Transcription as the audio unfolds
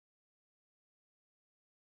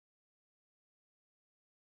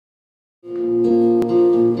Lost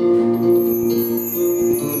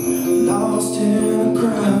in a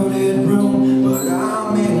crowded room, but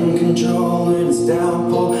I'm in control and it's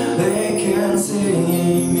downfall. They can't see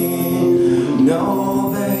me,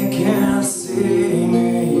 no, they can't see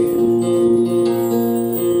me.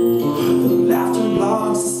 The laughter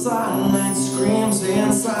blocks the silence, screams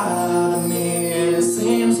inside of me. It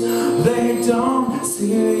seems they don't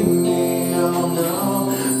see me, oh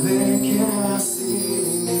no, they can't see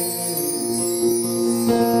me.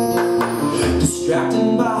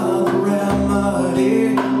 Distracted by the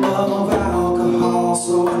remedy of alcohol,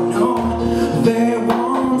 so I know they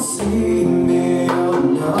won't see me, oh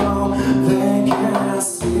no, they can't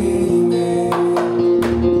see me.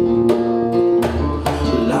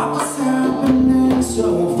 Life was happening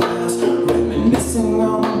so fast, reminiscing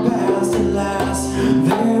on the past at last.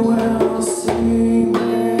 They will see me,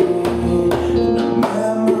 in a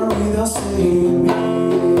memory they'll see me.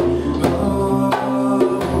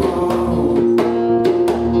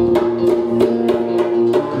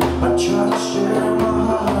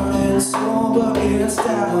 But it's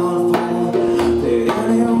doubtful that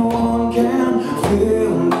anyone can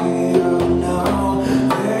feel me, oh no,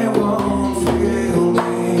 they won't feel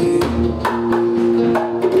me.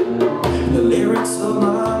 The lyrics of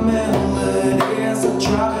my melodies, I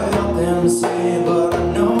try to help them sing, but I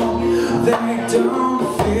know they don't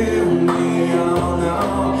feel me, oh no,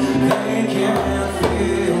 they can't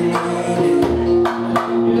feel me.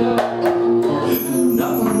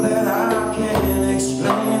 Nothing that I can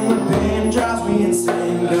explain, the pain drives me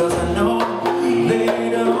insane, cause I know they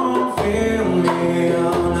don't feel me,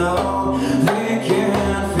 oh no, they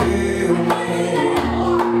can't feel me.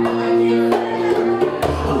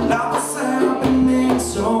 Life is happening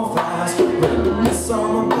so fast, reminisce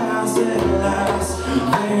on the past at last.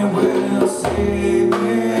 They will see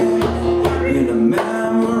me, in a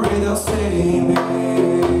memory they'll see me.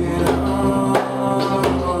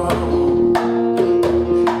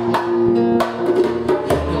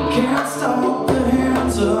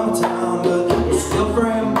 Time, but we'll still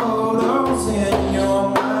frame photos in your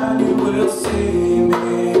mind. You will see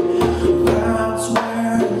me, that's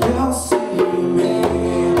where you'll see me.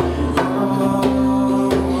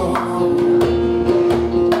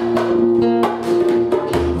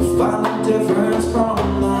 Find the difference from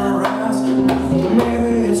the rest.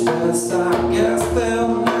 Maybe it's best, I guess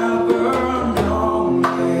they'll never know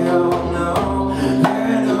me, oh no,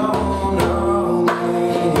 they don't know me.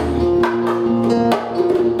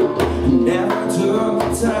 Never took the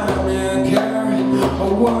time to care,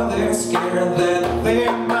 or were they scared that they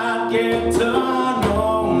might get to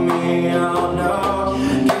know me, oh no,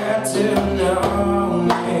 get to know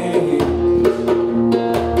me.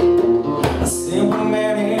 A simple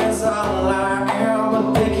man is all I am, but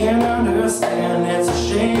they can't understand, it's a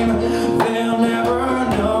shame they'll never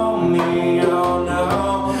know me, oh no,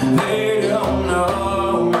 they don't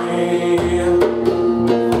know me.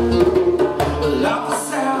 Life is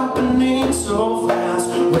happening so fast,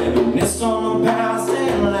 reminisce on the past.